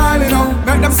it a style, you know,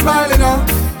 make them smile, you know.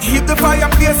 Keep the fire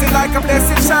blazing like a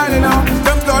blessing shining, you know.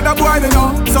 Them blood are boiling, you know,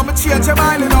 so me change your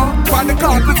mind, you know. On the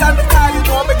carpet and the tile, you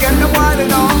know, me get the wine, you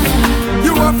know.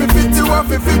 You want to fit, you want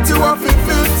to fit, you want to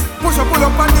fit. Push up, pull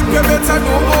up and dip your better,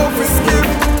 no more for skip.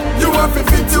 You want to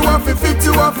fit, you want to fit,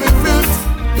 you want to fit.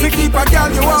 You keep a girl,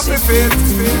 you want to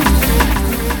fit.